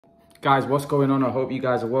Guys, what's going on? I hope you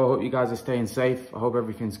guys are well. I hope you guys are staying safe. I hope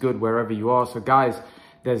everything's good wherever you are. So guys,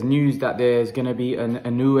 there's news that there's going to be an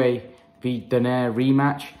Inoue v Donaire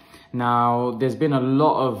rematch. Now, there's been a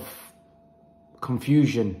lot of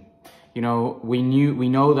confusion. You know, we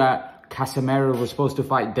know that Casemiro was supposed to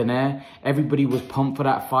fight Donaire. Everybody was pumped for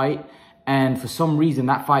that fight. And for some reason,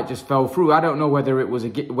 that fight just fell through. I don't know whether it was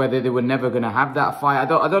whether they were never going to have that fight.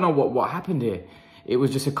 I don't know what happened here. It was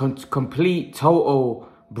just a complete, total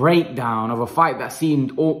breakdown of a fight that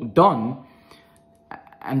seemed all done,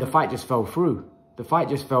 and the fight just fell through. The fight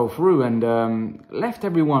just fell through and left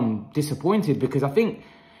everyone disappointed, because I think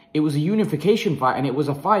it was a unification fight, and it was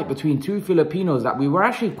a fight between two Filipinos that we were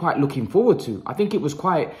actually quite looking forward to. I think it was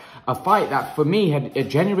quite a fight that, for me, had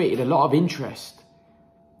generated a lot of interest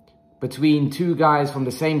between two guys from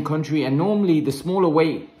the same country. And normally the smaller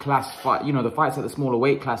weight class fight, you know, the fights at the smaller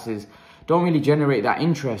weight classes don't really generate that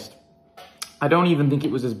interest. I don't even think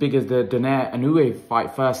it was as big as the Donaire-Inoue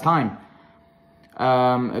fight first time.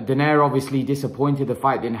 Donaire obviously disappointed, the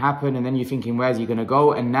fight didn't happen, and then you're thinking, where's he going to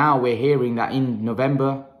go? And now we're hearing that in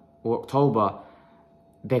November or October,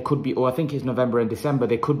 there could be, or I think it's November and December,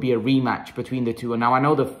 there could be a rematch between the two. And now I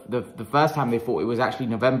know the first time they fought, it was actually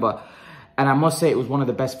November. And I must say, it was one of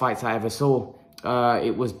the best fights I ever saw.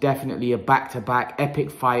 It was definitely a back-to-back epic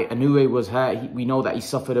fight. Inoue was hurt. We know that he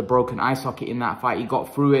suffered a broken eye socket in that fight. He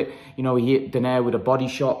got through it. You know, he hit Donaire with a body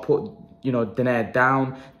shot, put, you know, Donaire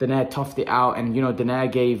down. Donaire toughed it out. And, you know,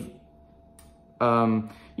 Donaire gave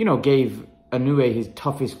Inoue his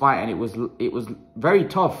toughest fight. And it was very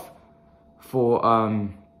tough for,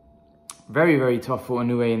 very, very tough for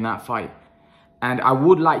Inoue in that fight. And I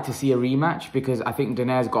would like to see a rematch, because I think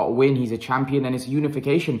Donaire's got a win. He's a champion, and it's a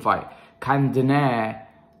unification fight. Can Donaire,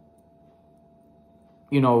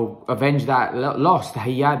 you know, avenge that loss that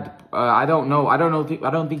he had? I don't know. I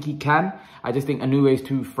don't think he can. I just think Inoue is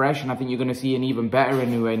too fresh, and I think you're going to see an even better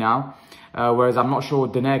Inoue now. Whereas I'm not sure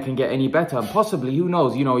Donaire can get any better. And possibly, who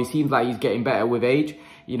knows? You know, he seems like he's getting better with age.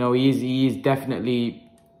 You know, he is definitely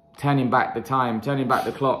turning back the time, turning back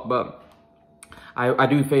the clock. But I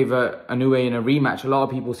do favour Inoue in a rematch. A lot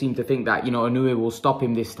of people seem to think that, you know, Inoue will stop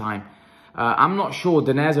him this time. I'm not sure.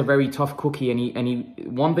 Donaire's a very tough cookie, and he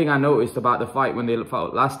one thing I noticed about the fight when they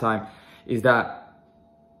fought last time is that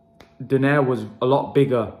Donaire was a lot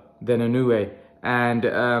bigger than Inoue,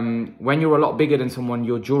 and when you're a lot bigger than someone,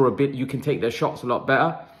 your durability, you can take their shots a lot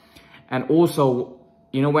better. And also,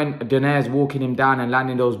 you know, when Donaire's walking him down and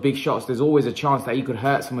landing those big shots, there's always a chance that he could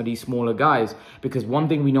hurt some of these smaller guys, because one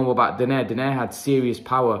thing we know about Donaire had serious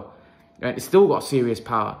power, and it's still got serious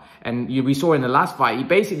power. And we saw in the last fight, he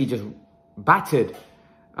basically just battered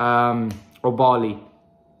Obali.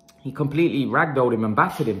 He completely ragdolled him and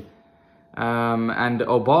battered him. And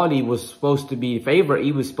Obali was supposed to be favourite.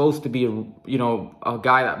 He was supposed to be, you know, a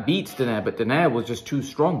guy that beats Donaire, but Donaire was just too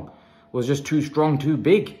strong. Too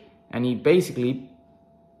big. And he basically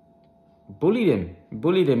bullied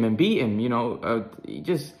him and beat him. You know,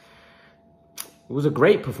 it was a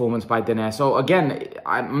great performance by Donaire. So again,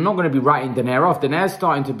 I'm not going to be writing Donaire off. Donaire's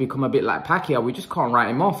starting to become a bit like Pacquiao. We just can't write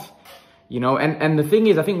him off. You know, and the thing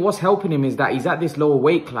is, I think what's helping him is that he's at this lower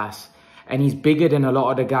weight class, and he's bigger than a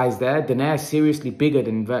lot of the guys there. Donaire's seriously bigger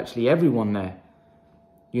than virtually everyone there.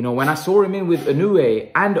 You know, when I saw him in with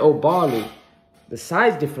Inoue and Obali, the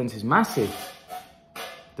size difference is massive.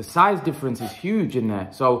 The size difference is huge in there.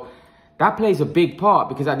 So that plays a big part,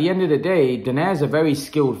 because at the end of the day, Donaire's a very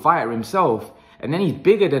skilled fighter himself. And then he's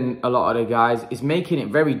bigger than a lot of the guys. It's making it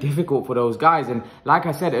very difficult for those guys. And like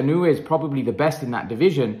I said, Inoue is probably the best in that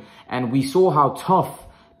division. And we saw how tough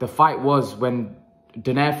the fight was when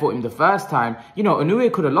Donaire fought him the first time. You know,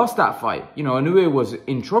 Inoue could have lost that fight. You know, Inoue was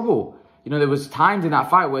in trouble. You know, there was times in that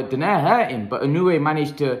fight where Donaire hurt him, but Inoue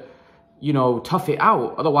managed to, you know, tough it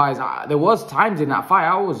out. Otherwise, there was times in that fight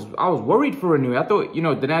I was worried for Inoue. I thought, you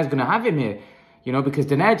know, Donaire's going to have him here. You know, because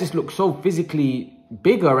Donaire just looked so physically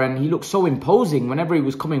bigger, and he looked so imposing. Whenever he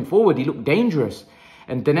was coming forward, he looked dangerous.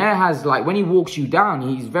 And Donaire has, like, when he walks you down,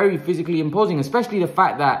 he's very physically imposing, especially the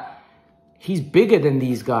fact that he's bigger than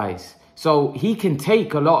these guys. So he can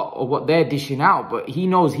take a lot of what they're dishing out, but he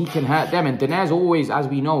knows he can hurt them. And Donaire's always, as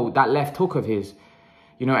we know, that left hook of his.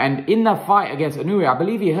 You know, and in that fight against Inoue, I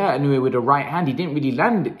believe he hurt Inoue with a right hand. He didn't really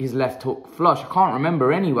land his left hook flush. I can't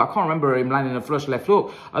remember anyway. I can't remember him landing a flush left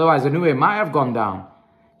hook. Otherwise, Inoue might have gone down.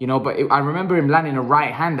 You know, but I remember him landing a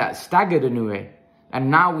right hand that staggered Inoue.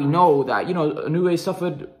 And now we know that, you know, Inoue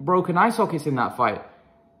suffered broken eye sockets in that fight.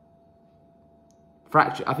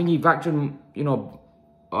 I think he fractured, you know,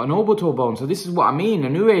 an orbital bone. So this is what I mean.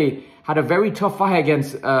 Inoue had a very tough fight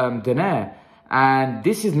against Donaire. And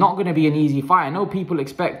this is not going to be an easy fight. I know people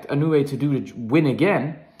expect Inoue to win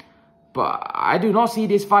again. But I do not see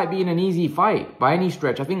this fight being an easy fight by any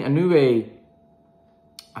stretch. I think Inoue,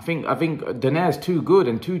 I think Donaire's too good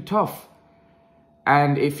and too tough.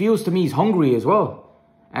 And it feels to me he's hungry as well.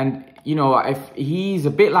 And, you know, if he's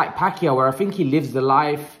a bit like Pacquiao, where I think he lives the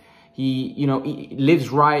life, he lives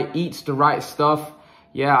right, eats the right stuff.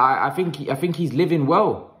 Yeah, I think he's living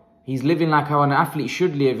well. He's living like how an athlete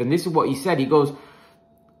should live. And this is what he said. He goes,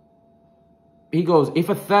 if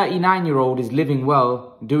a 39-year-old is living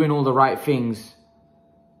well, doing all the right things,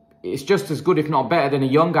 it's just as good, if not better, than a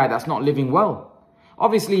young guy that's not living well.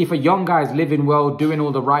 Obviously, if a young guy is living well, doing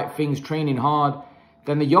all the right things, training hard,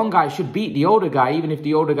 then the young guy should beat the older guy, even if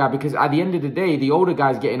the older guy, because at the end of the day, the older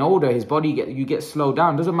guy's getting older, his body, you get slowed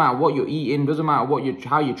down. Doesn't matter what you're eating, doesn't matter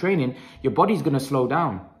how you're training, your body's going to slow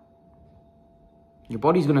down. Your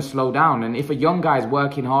body's going to slow down. And if a young guy is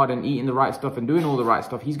working hard and eating the right stuff and doing all the right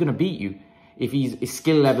stuff, he's going to beat you if his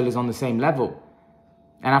skill level is on the same level.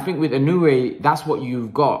 And I think with Inoue, that's what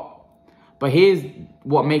you've got. But here's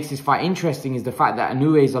what makes this fight interesting is the fact that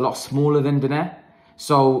Inoue is a lot smaller than Donaire.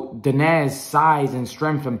 So Donaire's size and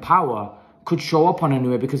strength and power could show up on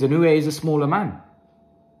Inoue because Inoue is a smaller man.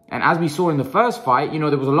 And as we saw in the first fight, you know,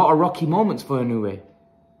 there was a lot of rocky moments for Inoue.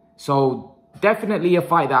 So definitely a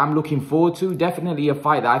fight that I'm looking forward to. Definitely a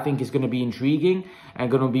fight that I think is going to be intriguing and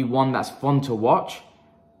going to be one that's fun to watch.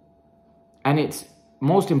 And it's,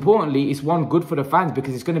 most importantly, it's one good for the fans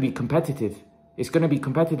because it's going to be competitive. It's going to be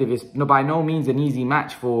competitive. It's by no means an easy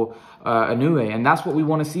match for Inoue. And that's what we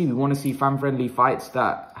want to see. We want to see fan-friendly fights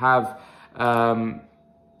that have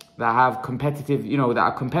competitive, you know, that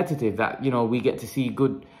are competitive, that, you know, we get to see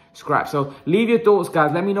good scraps. So leave your thoughts,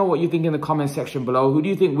 guys. Let me know what you think in the comment section below. Who do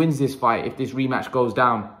you think wins this fight if this rematch goes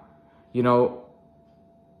down? You know,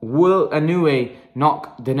 will Inoue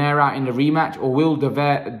knock Donaire out in the rematch, or will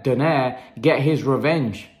Donaire get his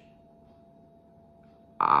revenge?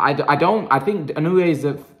 I think Inoue is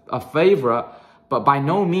a favourite, but by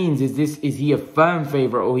no means is he a firm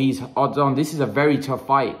favourite or he's odds on. This is a very tough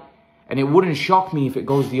fight, and it wouldn't shock me if it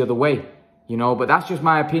goes the other way, you know. But that's just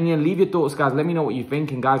my opinion. Leave your thoughts, guys. Let me know what you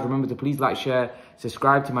think, and guys, remember to please like, share,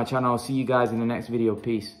 subscribe to my channel. I'll see you guys in the next video.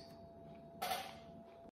 Peace.